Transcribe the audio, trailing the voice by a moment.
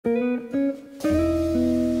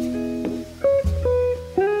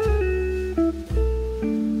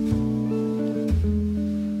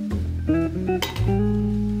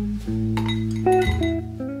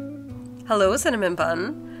cinnamon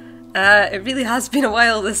bun. It really has been a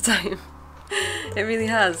while this time. It really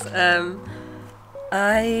has.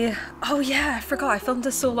 Oh yeah, I forgot. I filmed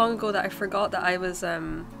this so long ago that I forgot that I was,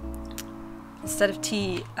 instead of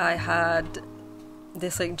tea, I had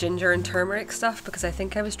this like ginger and turmeric stuff because I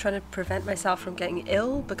think I was trying to prevent myself from getting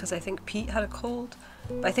ill because I think Pete had a cold.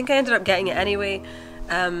 But I think I ended up getting it anyway.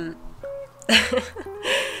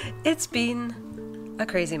 It's been a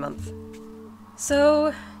crazy month.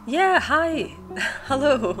 So yeah, hi,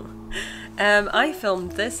 hello. I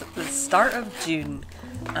filmed this at the start of June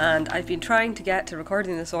and I've been trying to get to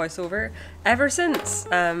recording this voiceover ever since.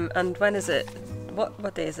 And when is it?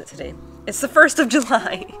 What day is it today? It's the 1st of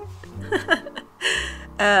July.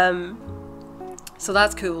 So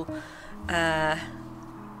that's cool.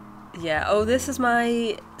 Yeah, oh, this is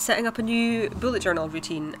my setting up a new bullet journal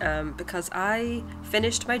routine because I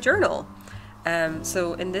finished my journal.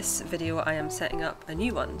 So in this video I am setting up a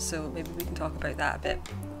new one, so maybe we can talk about that a bit.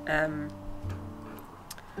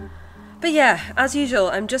 But yeah, as usual,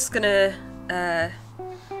 I'm just gonna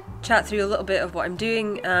chat through a little bit of what I'm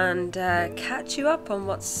doing and catch you up on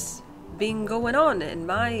what's been going on in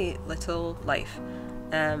my little life.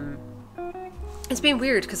 It's been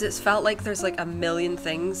weird because it's felt like there's like a million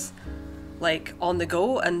things like on the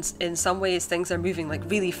go, and in some ways things are moving like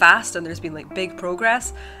really fast and there's been like big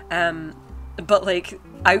progress, but like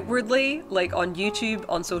outwardly, like on YouTube,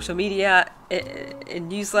 on social media, in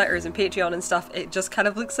newsletters and Patreon and stuff, it just kind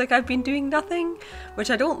of looks like I've been doing nothing,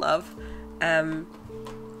 which I don't love.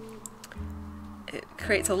 It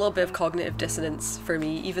creates a little bit of cognitive dissonance for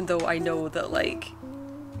me, even though I know that, like,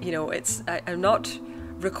 you know, I'm not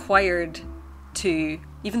required to,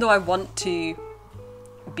 even though I want to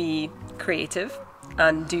be creative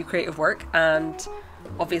and do creative work, and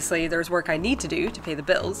obviously there's work I need to do to pay the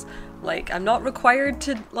bills, like, I'm not required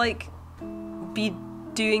to, like, be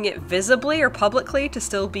doing it visibly or publicly to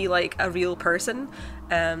still be, like, a real person.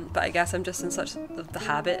 But I guess I'm just in such the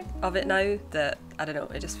habit of it now that, I don't know,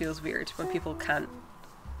 it just feels weird when people can't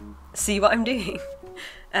see what I'm doing.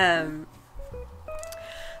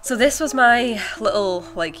 So this was my little,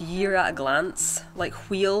 like, year at a glance, like,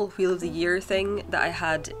 wheel of the year thing that I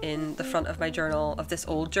had in the front of my journal, of this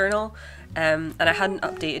old journal, and I hadn't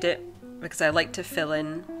updated it because I like to fill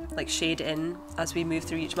in, like, shade in as we move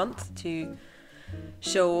through each month to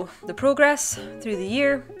show the progress through the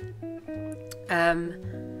year.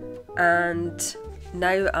 And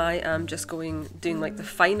now I am just doing like the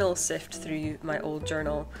final sift through my old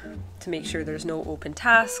journal to make sure there's no open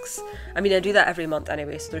tasks. I mean, I do that every month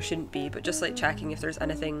anyway, so there shouldn't be, but just like checking if there's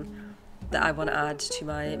anything that I want to add to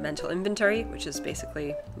my mental inventory, which is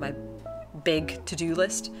basically my big to-do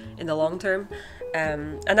list in the long term.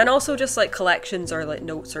 And then also just like collections or like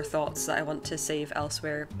notes or thoughts that I want to save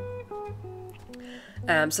elsewhere.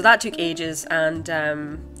 So that took ages, and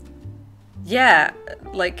yeah,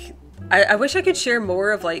 like I wish I could share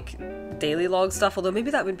more of like daily log stuff, although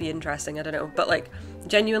maybe that would be interesting, I don't know. But like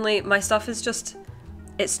genuinely, my stuff is just,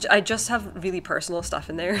 I just have really personal stuff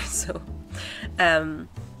in there, so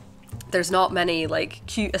there's not many like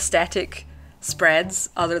cute aesthetic spreads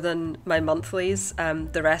other than my monthlies.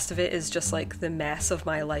 The rest of it is just like the mess of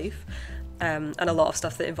my life, and a lot of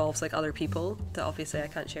stuff that involves like other people that obviously I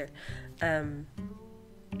can't share.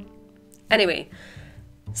 Anyway,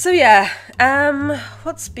 so yeah,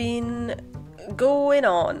 what's been going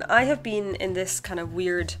on? I have been in this kind of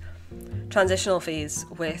weird transitional phase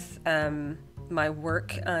with my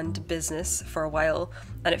work and business for a while,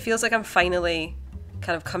 and it feels like I'm finally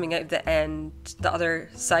kind of coming out the other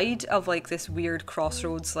side of like this weird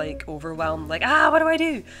crossroads, like overwhelm, like, what do I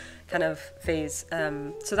do kind of phase.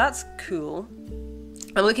 So that's cool.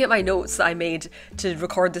 I'm looking at my notes that I made to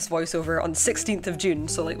record this voiceover on the 16th of June,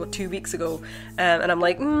 so like, what, 2 weeks ago, and I'm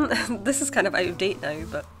like, this is kind of out of date now,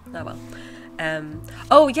 but oh well.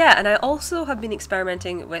 Oh yeah, and I also have been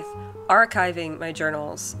experimenting with archiving my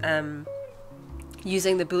journals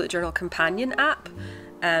using the Bullet Journal Companion app,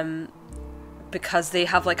 because they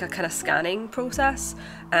have like a kind of scanning process.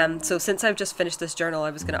 So since I've just finished this journal, I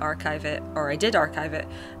was going to archive it, or I did archive it.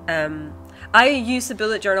 I use the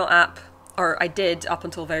Bullet Journal app, or I did up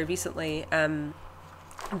until very recently,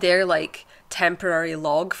 their like temporary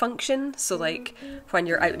log function. So like when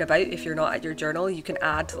you're out and about, if you're not at your journal, you can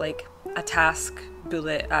add like a task,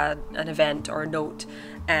 bullet, an event or a note,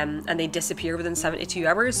 and they disappear within 72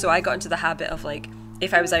 hours. So I got into the habit of like,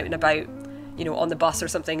 if I was out and about, you know, on the bus or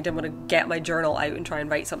something, didn't want to get my journal out and try and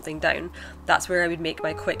write something down, that's where I would make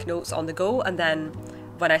my quick notes on the go. And then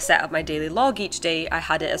when I set up my daily log each day, I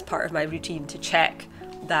had it as part of my routine to check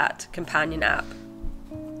that companion app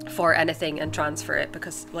for anything and transfer it,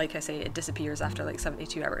 because like I say, it disappears after like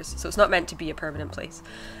 72 hours, so it's not meant to be a permanent place.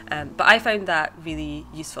 But I found that really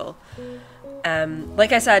useful.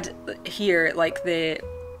 Like I said here, like the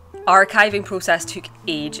archiving process took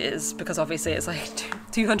ages, because obviously it's like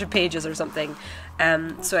 200 pages or something.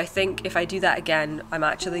 So I think if I do that again, I'm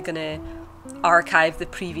actually gonna archive the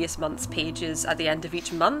previous month's pages at the end of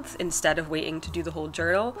each month instead of waiting to do the whole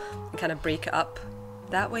journal, and kind of break it up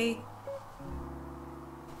that way.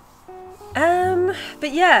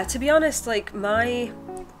 But yeah, to be honest, like my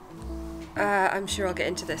I'm sure I'll get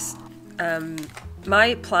into this,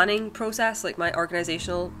 my planning process, like my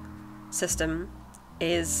organisational system,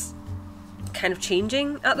 is kind of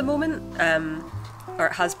changing at the moment, or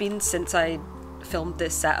it has been since I filmed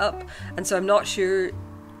this setup, and so I'm not sure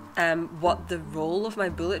what the role of my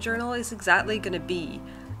bullet journal is exactly going to be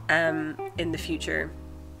in the future.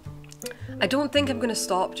 I don't think I'm going to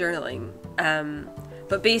stop journaling,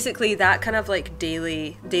 but basically that kind of like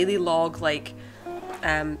daily log, like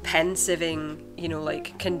pen sieving, you know,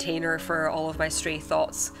 like container for all of my stray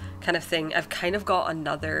thoughts kind of thing. I've kind of got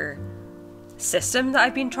another system that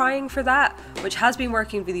I've been trying for that, which has been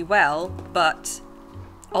working really well, but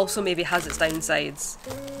also maybe has its downsides,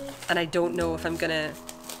 and I don't know if I'm gonna,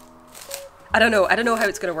 I don't know how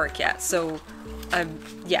it's gonna work yet, so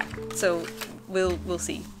yeah, so we'll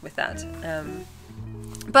see with that.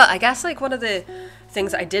 But I guess like one of the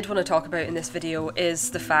things that I did want to talk about in this video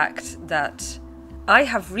is the fact that I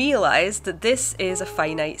have realised that this is a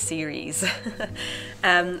finite series.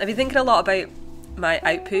 I've been thinking a lot about my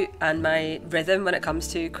output and my rhythm when it comes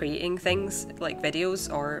to creating things like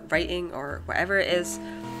videos or writing or whatever it is.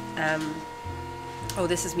 Oh,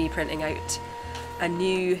 this is me printing out a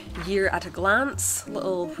new year at a glance,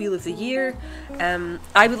 little wheel of the year.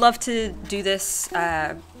 I would love to do this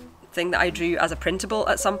thing that I drew as a printable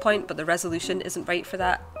at some point, but the resolution isn't right for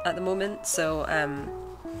that at the moment, so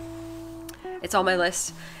it's on my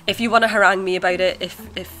list. If you want to harangue me about it,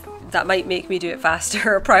 if that might make me do it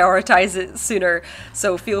faster or prioritise it sooner,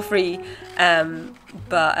 so feel free.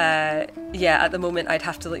 But yeah, at the moment I'd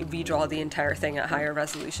have to like redraw the entire thing at higher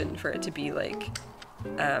resolution for it to be like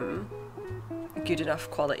good enough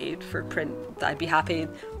quality for print that I'd be happy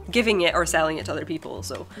giving it or selling it to other people.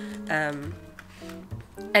 So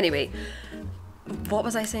anyway, what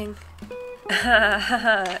was I saying?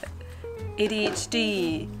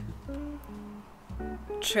 ADHD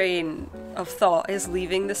train of thought is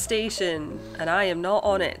leaving the station and I am not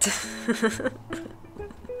on it.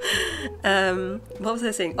 What was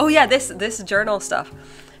I saying? Oh yeah, this journal stuff.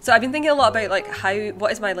 So I've been thinking a lot about like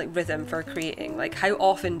what is my like rhythm for creating, like how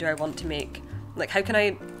often do I want to make, like how can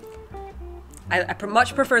I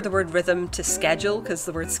much prefer the word rhythm to schedule, because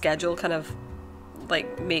the word schedule kind of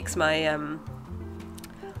like makes my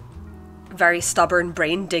very stubborn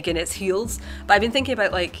brain dig in its heels. But I've been thinking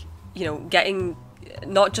about like, you know,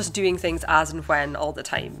 not just doing things as and when all the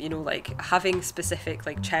time, you know, like having specific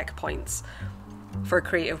like checkpoints for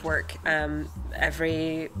creative work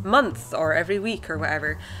every month or every week or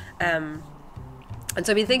whatever. And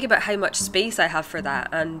so I've been thinking about how much space I have for that,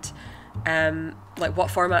 and like what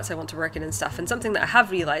formats I want to work in and stuff. And something that I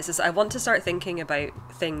have realised is I want to start thinking about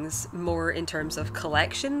things more in terms of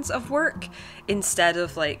collections of work instead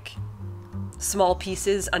of like small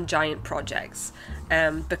pieces and giant projects.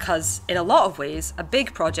 Because in a lot of ways, a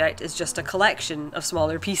big project is just a collection of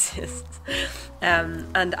smaller pieces.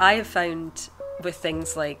 And I have found with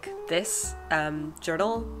things like this,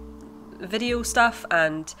 journal video stuff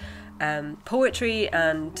and poetry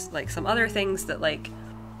and like some other things, that like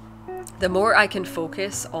the more I can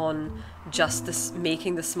focus on just this,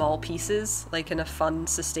 making the small pieces like in a fun,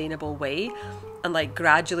 sustainable way, and like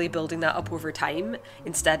gradually building that up over time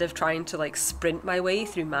instead of trying to like sprint my way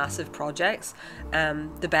through massive projects,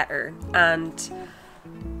 the better. And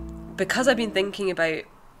because I've been thinking about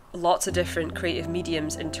lots of different creative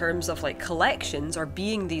mediums in terms of like collections or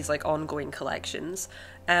being these like ongoing collections,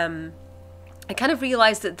 I kind of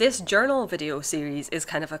realised that this journal video series is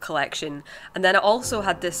kind of a collection. And then I also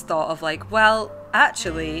had this thought of like, well,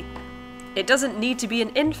 actually, it doesn't need to be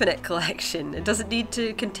an infinite collection. It doesn't need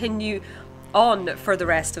to continue on for the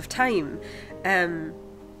rest of time. And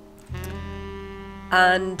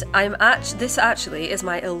this actually is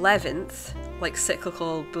my 11th like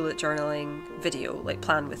cyclical bullet journaling video, like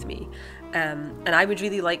plan with me. And I would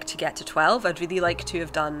really like to get to 12. I'd really like to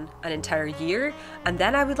have done an entire year, and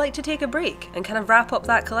then I would like to take a break and kind of wrap up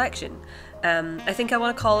that collection. I think I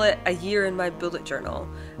want to call it a year in my bullet journal.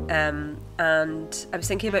 And I was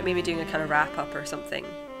thinking about maybe doing a kind of wrap up or something.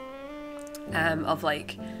 of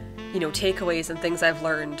like, you know, takeaways and things I've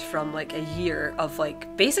learned from like a year of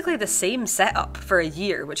like basically the same setup for a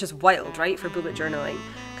year, which is wild, right, for bullet journaling,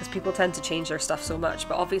 because people tend to change their stuff so much,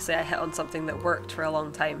 but obviously I hit on something that worked for a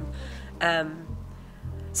long time.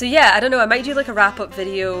 So yeah, I don't know, I might do like a wrap-up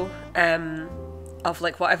video of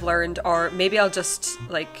like what I've learned, or maybe I'll just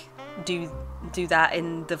like do that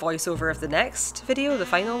in the voiceover of the next video, the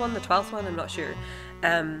final one, the 12th one, I'm not sure.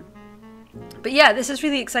 But yeah, this is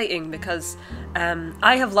really exciting because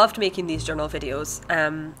I have loved making these journal videos,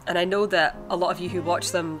 and I know that a lot of you who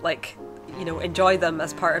watch them, like, you know, enjoy them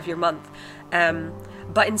as part of your month.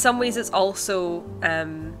 But in some ways it's also,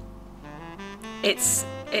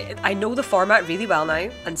 I know the format really well now,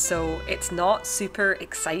 and so it's not super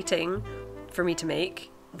exciting for me to make,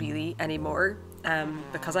 really, anymore,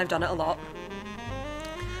 because I've done it a lot.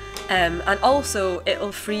 And also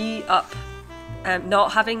it'll free up,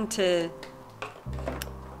 not having to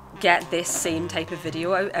get this same type of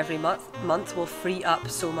video out every month will free up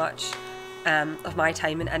so much of my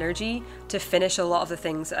time and energy to finish a lot of the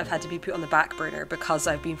things that I've had to be put on the back burner because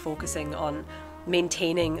I've been focusing on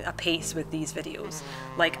maintaining a pace with these videos.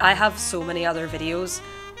 Like, I have so many other videos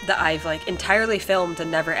that I've like entirely filmed and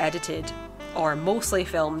never edited, or mostly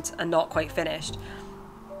filmed and not quite finished,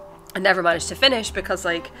 and never managed to finish because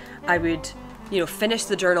like I would, you know, finish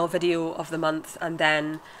the journal video of the month and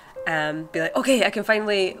then be like, okay, I can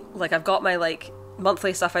finally, like, I've got my like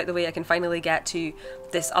monthly stuff out the way, I can finally get to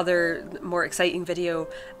this other more exciting video,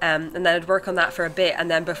 and then I'd work on that for a bit,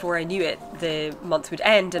 and then before I knew it the month would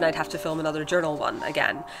end and I'd have to film another journal one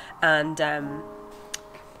again. And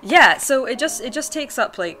yeah, so it just takes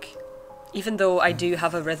up, like, even though I do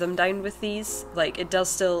have a rhythm down with these, like, it is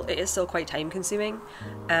still quite time consuming.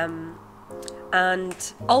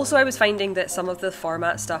 And also I was finding that some of the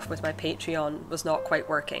format stuff with my Patreon was not quite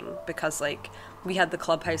working because, like, we had the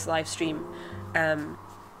Clubhouse live stream,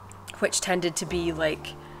 which tended to be like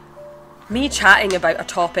me chatting about a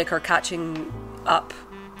topic or catching up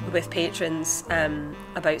with patrons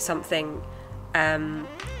about something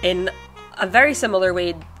in a very similar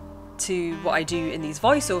way to what I do in these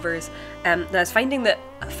voiceovers. And I was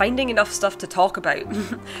finding enough stuff to talk about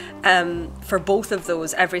for both of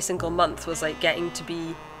those every single month was like getting to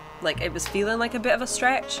be like, it was feeling like a bit of a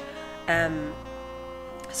stretch.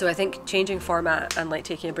 So I think changing format and like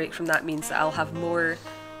taking a break from that means that I'll have more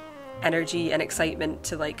energy and excitement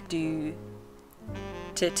to like to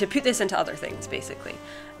put this into other things, basically.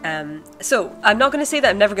 So I'm not going to say that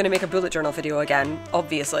I'm never going to make a bullet journal video again,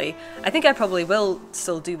 obviously. I think I probably will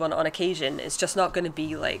still do one on occasion. It's just not going to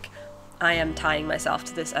be like I am tying myself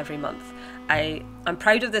to this every month. I'm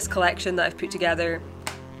proud of this collection that I've put together.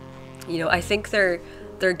 You know, I think they're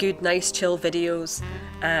good, nice, chill videos,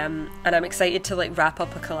 and I'm excited to like wrap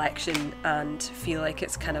up a collection and feel like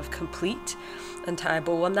it's kind of complete and tie a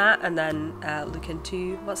bow on that, and then look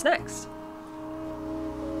into what's next.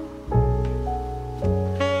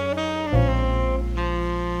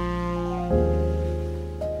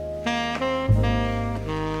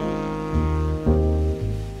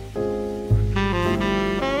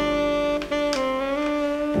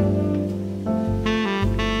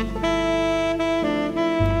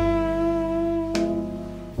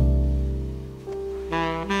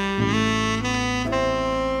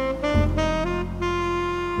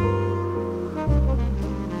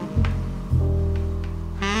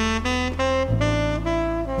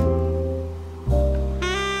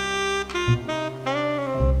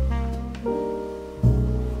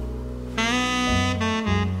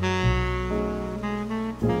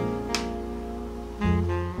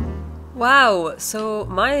 Wow, so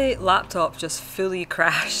my laptop just fully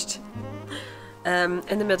crashed in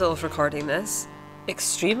the middle of recording this.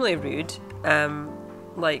 Extremely rude.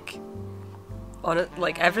 Like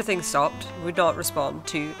everything stopped, would not respond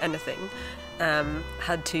to anything.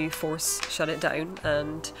 Had to force shut it down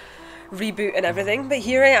and reboot and everything, but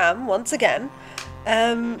here I am once again.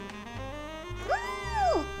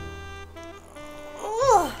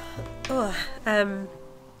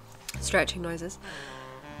 Stretching noises.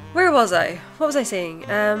 Where was I? What was I saying?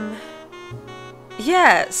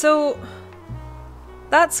 Yeah, so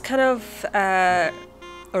that's kind of,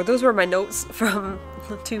 or those were my notes from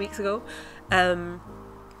 2 weeks ago.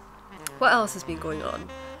 What else has been going on?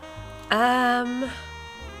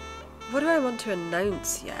 What do I want to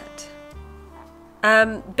announce yet?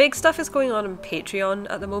 Big stuff is going on Patreon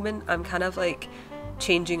at the moment. I'm kind of like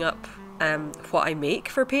changing up what I make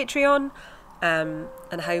for Patreon.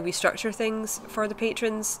 And how we structure things for the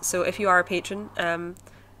patrons. So if you are a patron,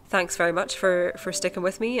 thanks very much for sticking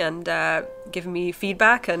with me and giving me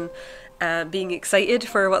feedback and being excited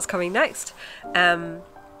for what's coming next.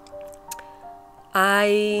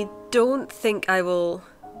 I don't think I will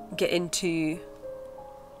get into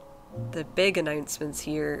the big announcements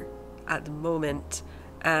here at the moment,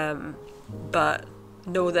 but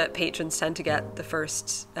know that patrons tend to get the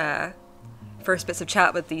first bits of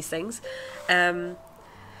chat with these things.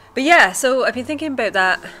 But yeah, so I've been thinking about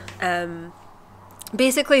that.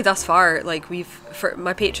 Basically, thus far, like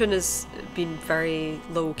my Patreon has been very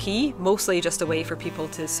low key, mostly just a way for people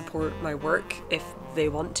to support my work if they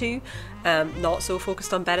want to, not so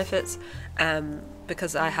focused on benefits.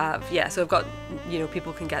 Because I have, so I've got,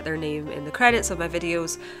 people can get their name in the credits of my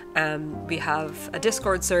videos. We have a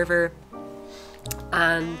Discord server,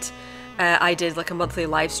 and I did like a monthly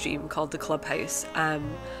live stream called the Clubhouse.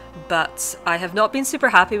 But I have not been super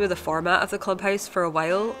happy with the format of the Clubhouse for a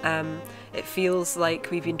while. It feels like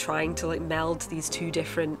we've been trying to like meld these two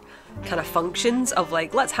different kind of functions of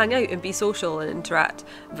like, let's hang out and be social and interact,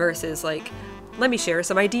 versus like, let me share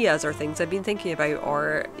some ideas or things I've been thinking about,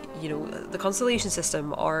 or, the constellation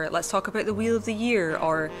system, or let's talk about the Wheel of the Year,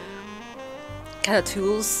 or kind of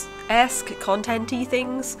tools-esque, content-y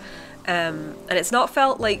things. And it's not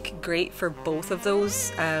felt like great for both of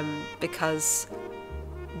those, because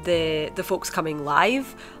the folks coming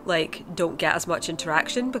live like don't get as much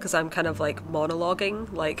interaction because I'm kind of like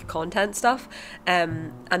monologuing like content stuff, but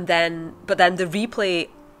then the replay,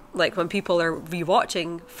 like when people are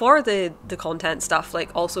rewatching for the content stuff, like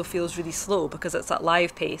also feels really slow because it's at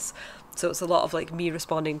live pace, so it's a lot of like me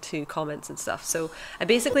responding to comments and stuff. So I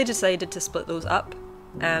basically decided to split those up,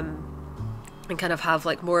 and kind of have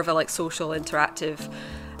like more of a like social interactive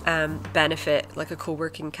benefit, like a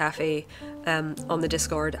co-working cafe on the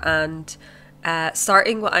Discord, and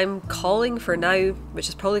starting what I'm calling for now, which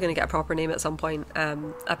is probably going to get a proper name at some point,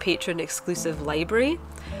 a patron exclusive library.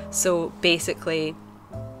 So basically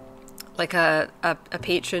like a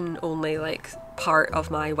patron only like part of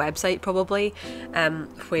my website probably,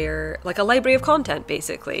 where like a library of content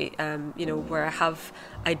basically, where I have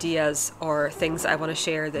ideas or things that I want to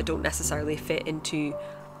share that don't necessarily fit into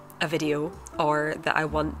a video, or that I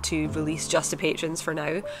want to release just to patrons for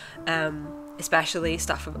now, especially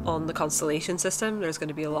stuff on the constellation system. There's going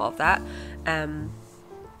to be a lot of that,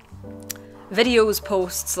 videos,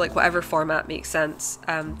 posts, like whatever format makes sense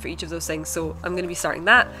for each of those things. So I'm going to be starting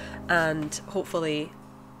that, and hopefully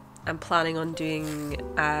I'm planning on doing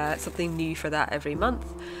something new for that every month.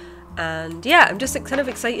 And yeah, I'm just kind of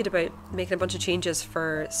excited about making a bunch of changes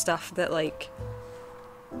for stuff that like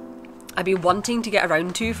I've been wanting to get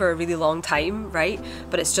around to for a really long time, right?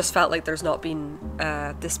 But it's just felt like there's not been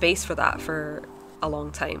the space for that for a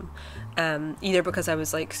long time. Either because I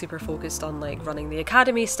was like super focused on like running the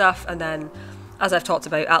academy stuff, and then, as I've talked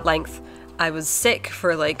about at length, I was sick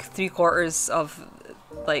for like 3/4 of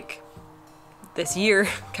like this year,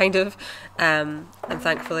 kind of, and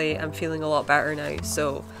thankfully I'm feeling a lot better now,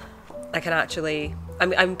 so I can actually,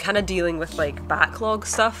 I'm kind of dealing with like backlog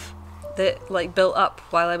stuff that like built up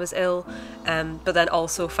while I was ill, but then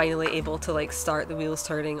also finally able to like start the wheels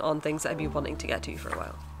turning on things that I've been wanting to get to for a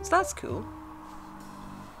while. So that's cool.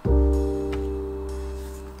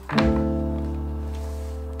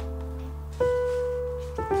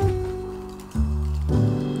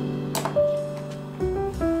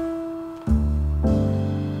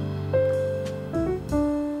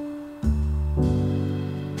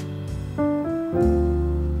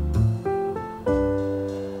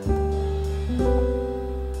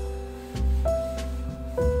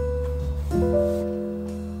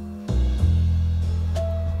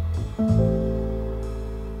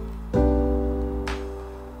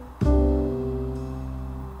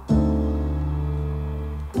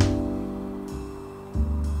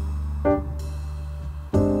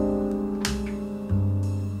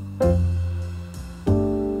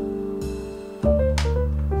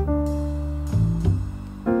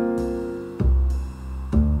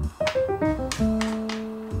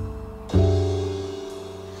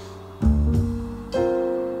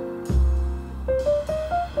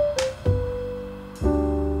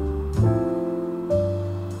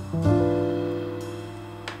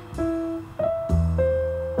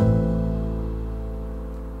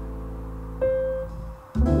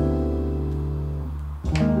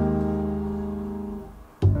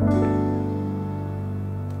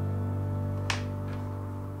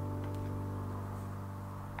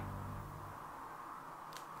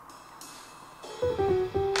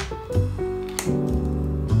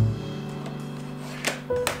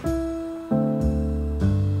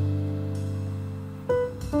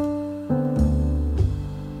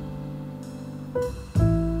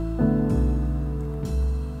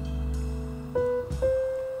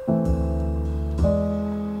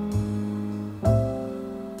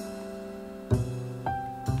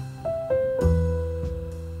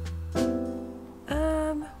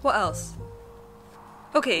 what else?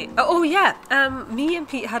 Okay, oh yeah, me and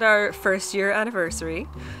Pete had our first year anniversary,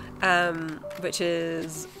 which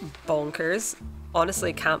is bonkers.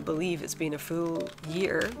 Honestly, can't believe it's been a full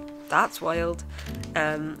year. That's wild.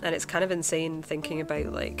 And it's kind of insane thinking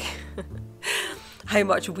about like how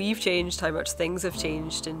much we've changed, how much things have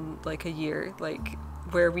changed in like a year, like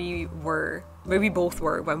where we both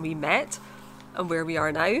were when we met and where we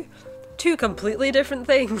are now. Two completely different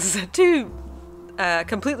things. Two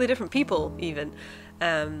completely different people even.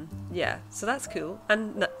 Yeah, so that's cool,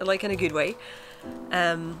 and like in a good way.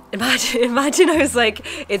 Imagine I was like,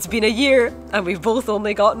 it's been a year and we've both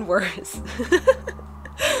only gotten worse.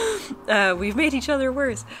 We've made each other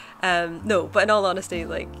worse. No, but in all honesty,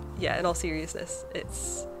 like, yeah, in all seriousness,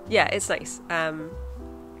 it's nice.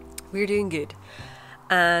 We're doing good.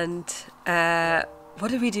 And what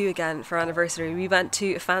did we do again for our anniversary? We went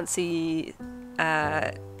to a fancy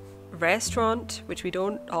restaurant, which we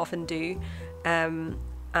don't often do.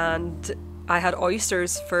 And I had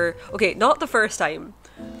oysters for, okay, not the first time,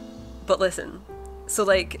 but listen, so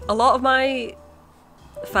like a lot of my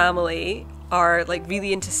family are like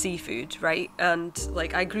really into seafood, right? And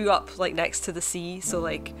like I grew up like next to the sea, so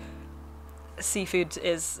like seafood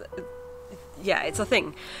is, yeah, it's a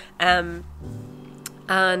thing. And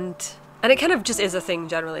it kind of just is a thing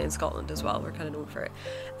generally in Scotland as well. We're kind of known for it.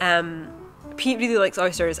 Pete really likes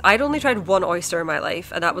oysters. I'd only tried one oyster in my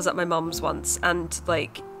life, and that was at my mum's once. And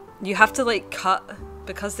like, you have to like cut,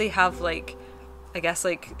 because they have like, I guess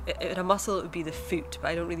like in a mussel it would be the foot, but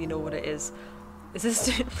I don't really know what it is.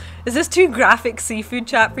 Is this too graphic seafood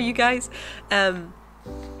chat for you guys?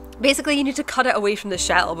 Basically, you need to cut it away from the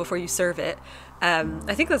shell before you serve it.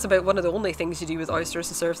 I think that's about one of the only things you do with oysters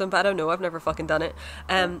to serve them, but I don't know, I've never fucking done it.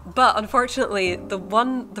 But unfortunately,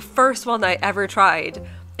 the first one I ever tried,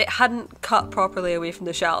 it hadn't cut properly away from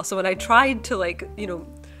the shell. So when I tried to like, you know,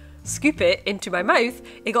 scoop it into my mouth,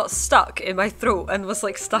 it got stuck in my throat and was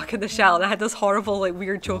like stuck in the shell, and I had this horrible like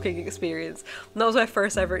weird choking experience. And that was my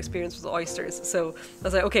first ever experience with oysters. So I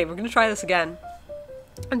was like, okay, we're gonna try this again.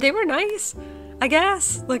 And they were nice, I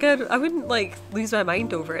guess. Like I wouldn't like lose my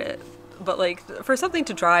mind over it, but like for something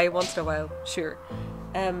to try once in a while, sure.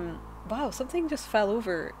 Wow, something just fell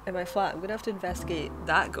over in my flat. I'm gonna have to investigate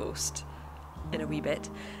that ghost in a wee bit.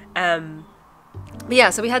 But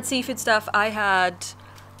yeah, so we had seafood stuff. I had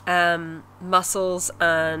mussels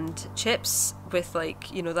and chips with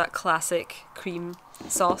like, you know, that classic cream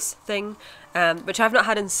sauce thing, which I've not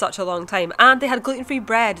had in such a long time. And they had gluten-free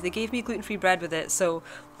bread. They gave me gluten-free bread with it, so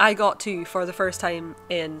I got to, for the first time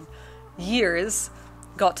in years,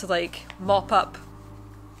 got to like mop up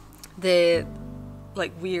the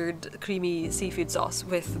like weird creamy seafood sauce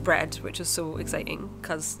with bread, which is so exciting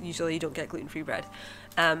because usually you don't get gluten-free bread.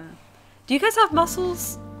 Do you guys have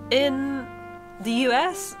mussels in the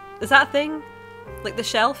US? Is that a thing? Like the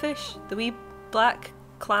shellfish, the wee black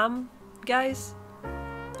clam guys?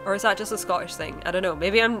 Or is that just a Scottish thing? I don't know.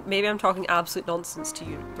 Maybe I'm talking absolute nonsense to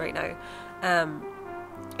you right now.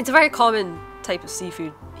 It's a very common type of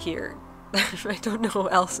seafood here. I don't know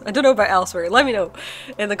about elsewhere. Let me know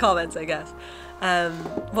in the comments, I guess.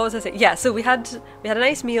 What was I saying? Yeah, so we had a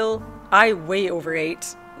nice meal. I way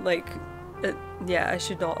overate. Like, yeah, I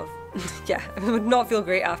should not have. Yeah, I would not feel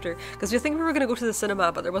great after, because we were thinking we were going to go to the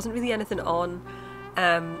cinema, but there wasn't really anything on.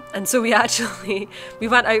 And so we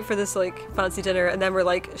went out for this like fancy dinner, and then we're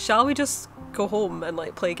like, shall we just go home and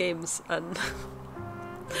like play games and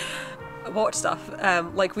watch stuff,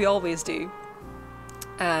 like we always do.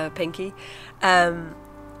 Pinky. And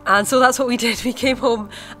so that's what we did. We came home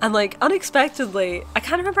and like unexpectedly, I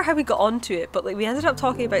can't remember how we got onto it, but like we ended up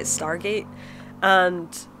talking about Stargate, and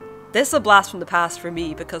this is a blast from the past for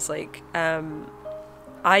me because like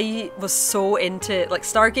I was so into like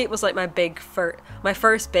Stargate was like my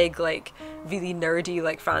first big like really nerdy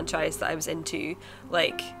like franchise that I was into.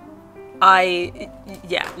 Like I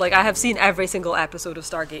have seen every single episode of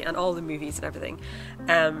Stargate and all the movies and everything.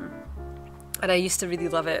 And I used to really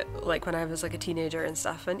love it, like when I was like a teenager and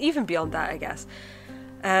stuff, and even beyond that, I guess.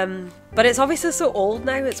 But it's obviously so old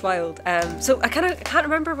now, it's wild. So I can't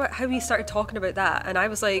remember how we started talking about that, and I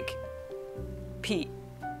was like, Pete,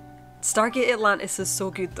 Stargate Atlantis is so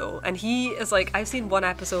good though. And he is like, I've seen one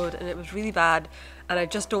episode and it was really bad, and I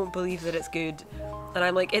just don't believe that it's good. And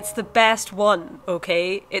I'm like, it's the best one,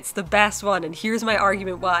 okay? It's the best one, and here's my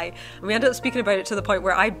argument why. And we ended up speaking about it to the point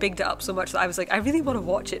where I bigged it up so much that I was like, I really want to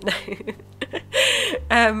watch it now.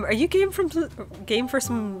 Are you game for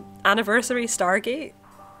some anniversary Stargate?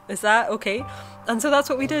 Is that okay? And so that's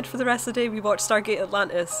what we did for the rest of the day. We watched Stargate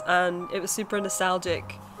Atlantis, and it was super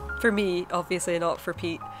nostalgic. For me, obviously, not for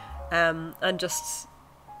Pete. And just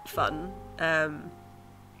fun.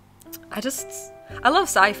 I love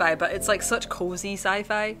sci-fi, but it's like such cozy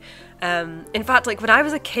sci-fi. In fact, like when I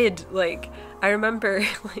was a kid, like I remember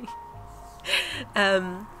like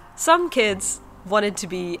some kids wanted to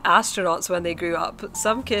be astronauts when they grew up.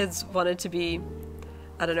 Some kids wanted to be,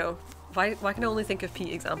 I don't know, why can I only think of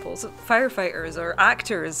Pete examples? Firefighters or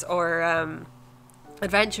actors or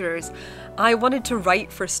adventurers. I wanted to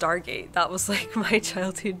write for Stargate. That was like my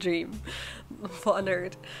childhood dream. What a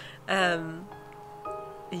nerd.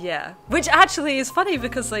 Yeah, which actually is funny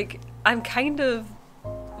because like I'm kind of,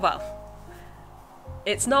 well,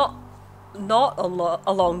 it's not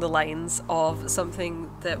along the lines of something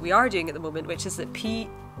that we are doing at the moment, which is that Pete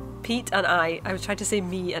and I was trying to say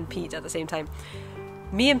me and Pete at the same time.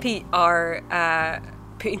 Me and Pete are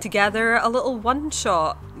putting together a little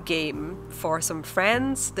one-shot game for some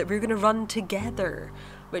friends that we're going to run together,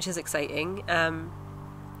 which is exciting.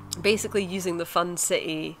 Basically using the Fun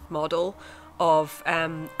City model of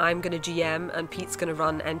I'm going to GM and Pete's going to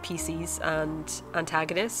run NPCs and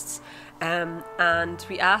antagonists. And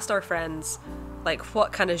we asked our friends, like,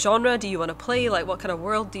 what kind of genre do you want to play? Like, what kind of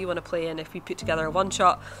world do you want to play in if we put together a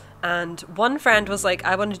one-shot? And one friend was like,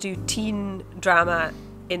 I want to do teen drama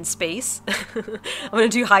in space. I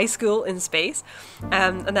want to do high school in space.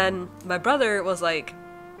 And then my brother was like,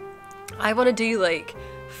 I want to do, like,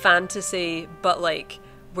 fantasy, but, like,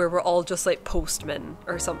 where we're all just like postmen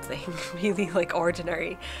or something really like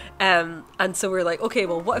ordinary, and so we're like, okay,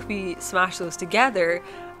 well, what if we smash those together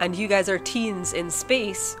and you guys are teens in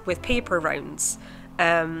space with paper rounds,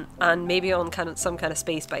 and maybe on some kind of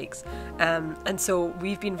space bikes, and so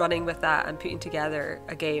we've been running with that and putting together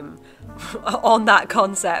a game on that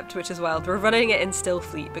concept, which is wild. We're running it in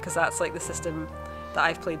Stillfleet because that's like the system that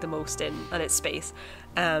I've played the most in, and it's space,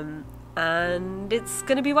 and it's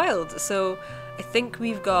gonna be wild. So I think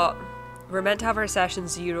we're meant to have our session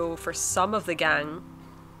 0 for some of the gang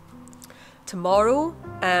tomorrow,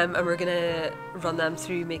 and we're gonna run them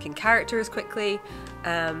through making characters quickly,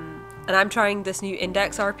 and I'm trying this new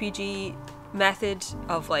index RPG method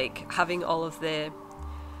of like having all of the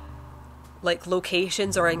like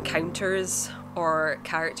locations or encounters or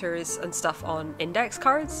characters and stuff on index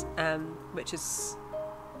cards, which is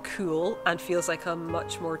cool and feels like a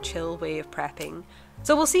much more chill way of prepping.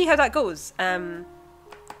 So we'll see how that goes.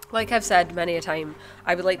 Like I've said many a time,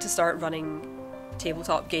 I would like to start running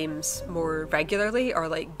tabletop games more regularly, or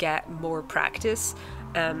like get more practice,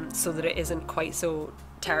 so that it isn't quite so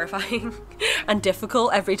terrifying and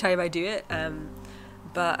difficult every time I do it.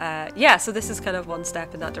 But yeah, so this is kind of one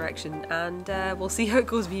step in that direction, and we'll see how it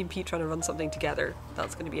goes, me and Pete trying to run something together.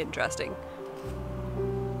 That's going to be interesting.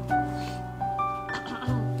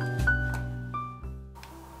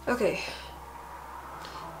 Okay.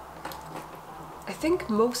 I think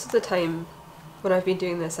most of the time when I've been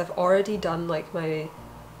doing this, I've already done like my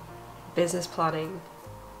business planning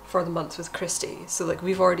for the month with Christy. So like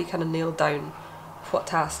we've already kind of nailed down what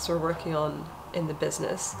tasks we're working on in the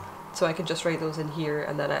business. So I can just write those in here,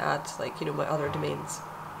 and then I add like, you know, my other domains.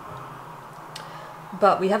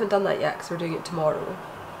 But we haven't done that yet because we're doing it tomorrow.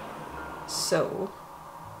 So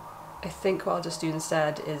I think what I'll just do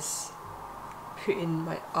instead is put in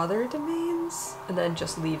my other domains and then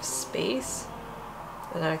just leave space,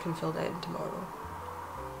 and then I can fill that in tomorrow.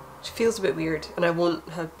 Which feels a bit weird, and I won't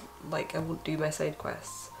do my side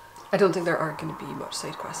quests. I don't think there are going to be much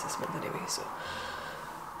side quests this month anyway, so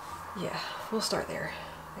yeah, we'll start there,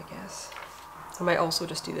 I guess. I might also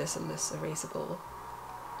just do this in this erasable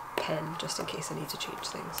pen, just in case I need to change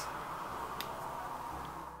things.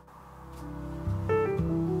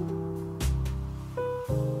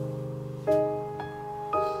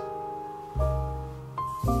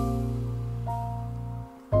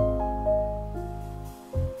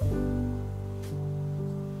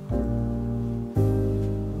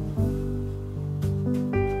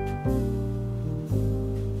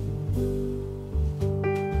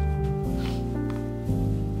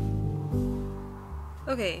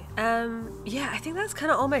 Okay, yeah, I think that's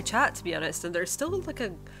kind of all my chat, to be honest, and there's still like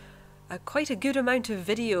a quite a good amount of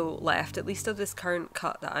video left, at least of this current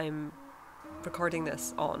cut that I'm recording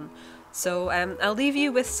this on. So I'll leave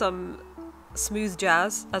you with some smooth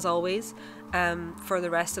jazz, as always, for the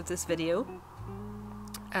rest of this video.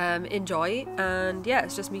 Enjoy, and yeah,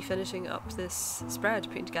 it's just me finishing up this spread,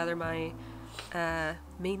 putting together my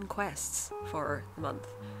main quests for the month.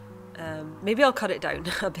 Maybe I'll cut it down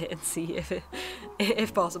a bit and see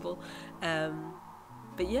if possible.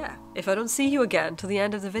 But yeah, if I don't see you again till the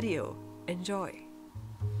end of the video, enjoy.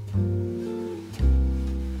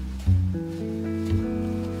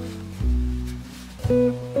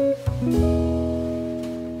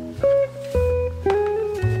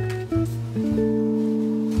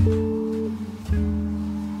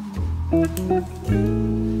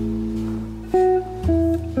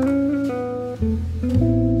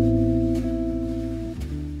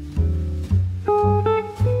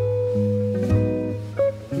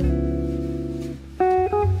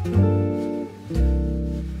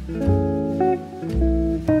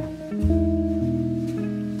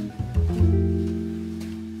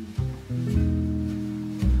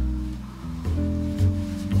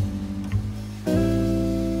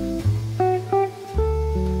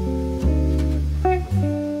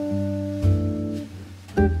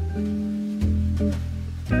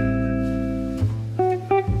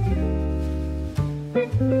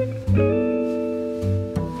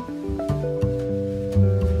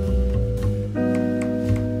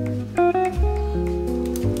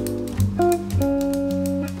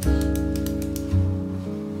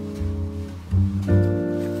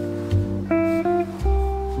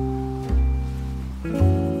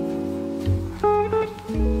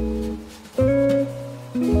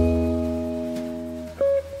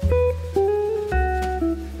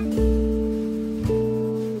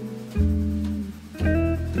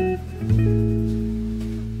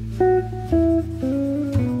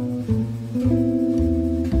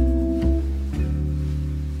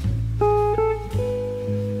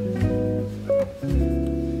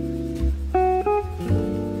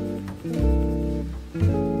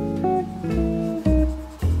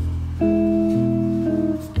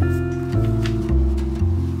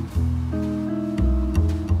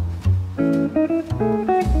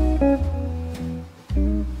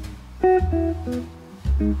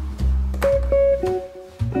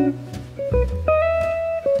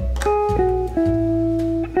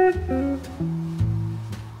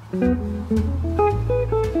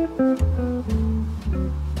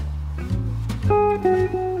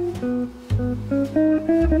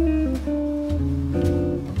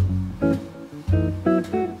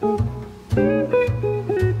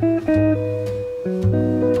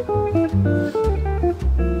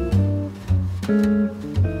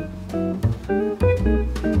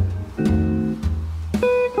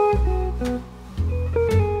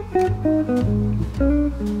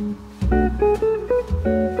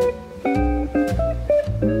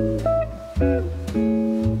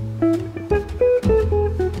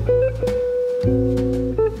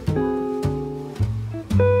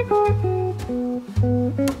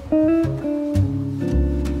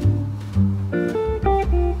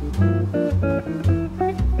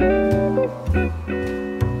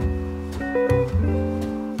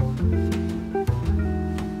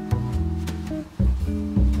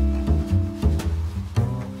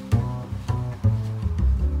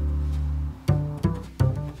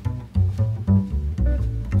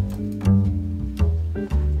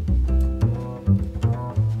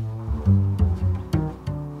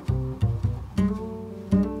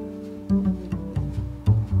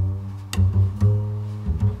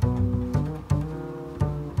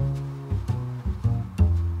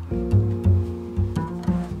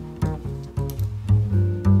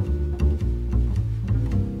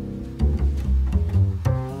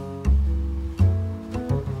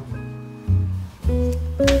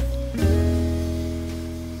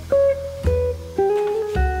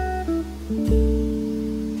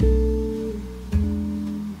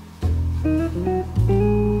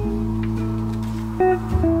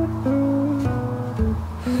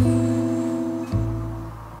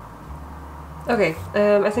 Okay,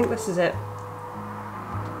 I think this is it.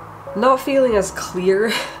 Not feeling as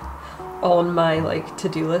clear on my like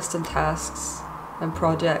to-do list and tasks and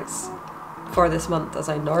projects for this month as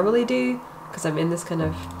I normally do, because I'm in this kind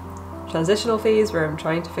of transitional phase where I'm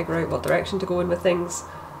trying to figure out what direction to go in with things.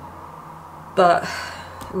 But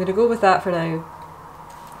I'm going to go with that for now.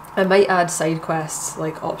 I might add side quests,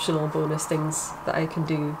 like optional bonus things that I can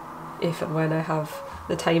do if and when I have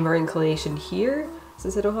the time or inclination here,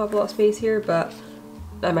 since I don't have a lot of space here, but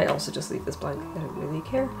I might also just leave this blank. I don't really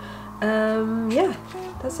care. Yeah,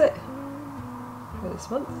 that's it for this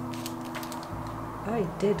month. I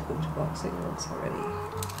did go to boxing once already.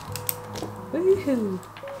 Woohoo!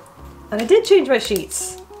 And I did change my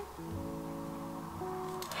sheets.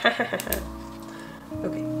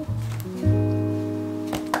 Okay.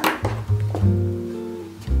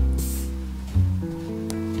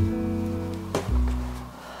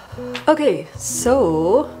 Okay,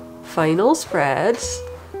 so final spread,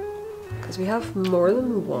 because we have more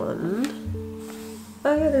than one.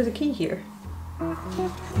 Oh yeah, there's a key here.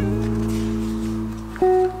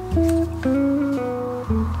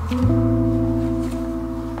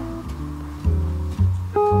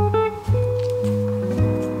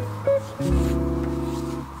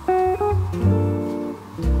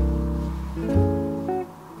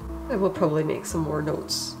 I will probably make some more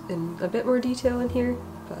notes in a bit more detail in here,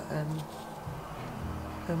 but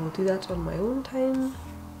I will do that on my own time.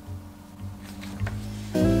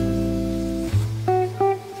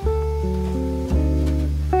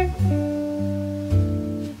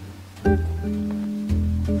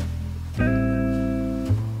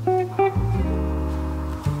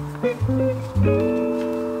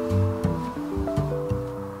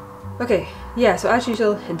 Okay, yeah, so as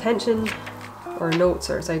usual, intention or notes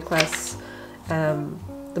or side quests,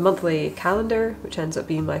 the monthly calendar, which ends up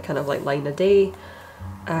being my kind of like line a day,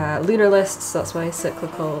 lunar lists, that's my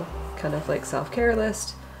cyclical kind of like self-care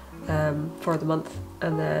list for the month,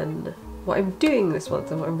 and then what I'm doing this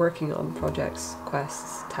month and what I'm working on, projects,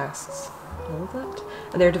 quests, tasks, all of that,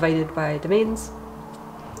 and they're divided by domains.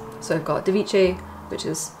 So I've got Device, which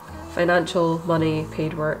is financial, money,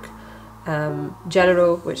 paid work,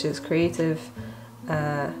 Genero, which is creative,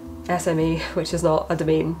 SMA, which is not a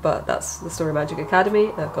domain, but that's the Story Magic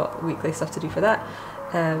Academy. I've got weekly stuff to do for that.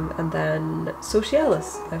 And then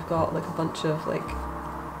Fictionalist, I've got like a bunch of like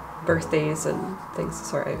birthdays and things to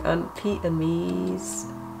sort out. And Pete and me's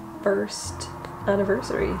first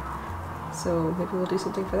anniversary. So maybe we'll do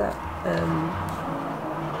something for that.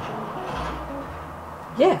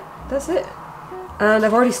 Yeah, that's it. And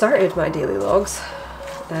I've already started my daily logs,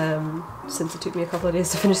 since it took me a couple of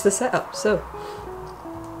days to finish the setup, so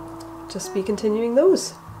just be continuing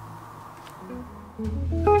those.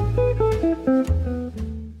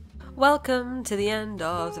 Welcome to the end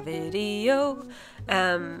of the video.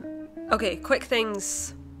 Okay, quick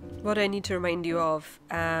things. What do I need to remind you of?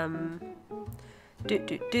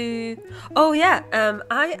 Oh yeah,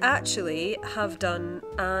 I actually have done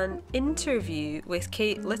an interview with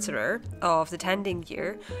Kate Litterer of the Tending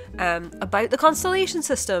Year about the constellation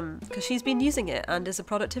system, because she's been using it and is a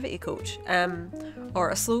productivity coach, or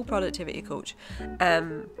a slow productivity coach.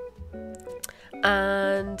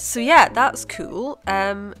 And so yeah, that's cool.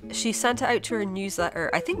 She sent it out to her newsletter,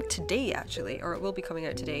 I think today actually, or it will be coming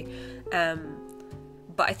out today.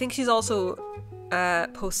 But I think she's also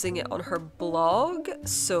posting it on her blog.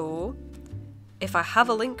 So if I have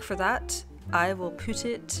a link for that, I will put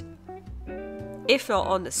it, if not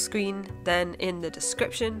on the screen, then in the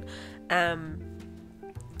description.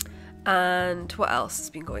 And what else has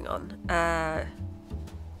been going on?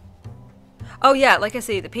 Oh yeah, like I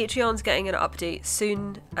say, the Patreon's getting an update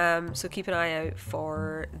soon, so keep an eye out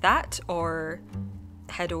for that, or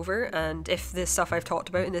head over, and if the stuff I've talked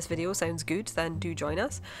about in this video sounds good, then do join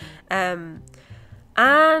us. And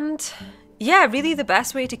yeah, really the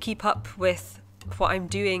best way to keep up with what I'm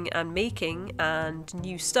doing and making and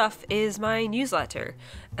new stuff is my newsletter.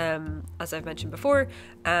 As I've mentioned before,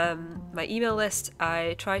 my email list,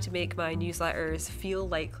 I try to make my newsletters feel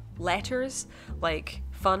like letters, like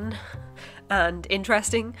fun and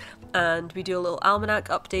interesting, and we do a little almanac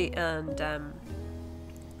update, and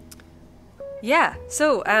yeah,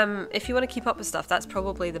 so if you want to keep up with stuff, that's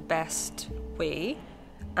probably the best way.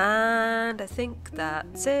 And I think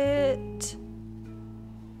that's it.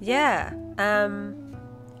 Yeah,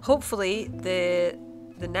 hopefully the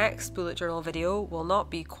next bullet journal video will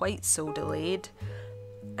not be quite so delayed,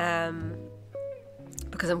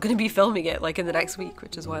 because I'm going to be filming it like in the next week,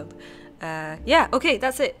 which is wild. Yeah, okay,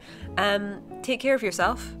 that's it. Take care of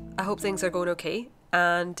yourself. I hope things are going okay,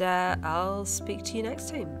 and I'll speak to you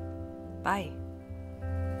next time. Bye.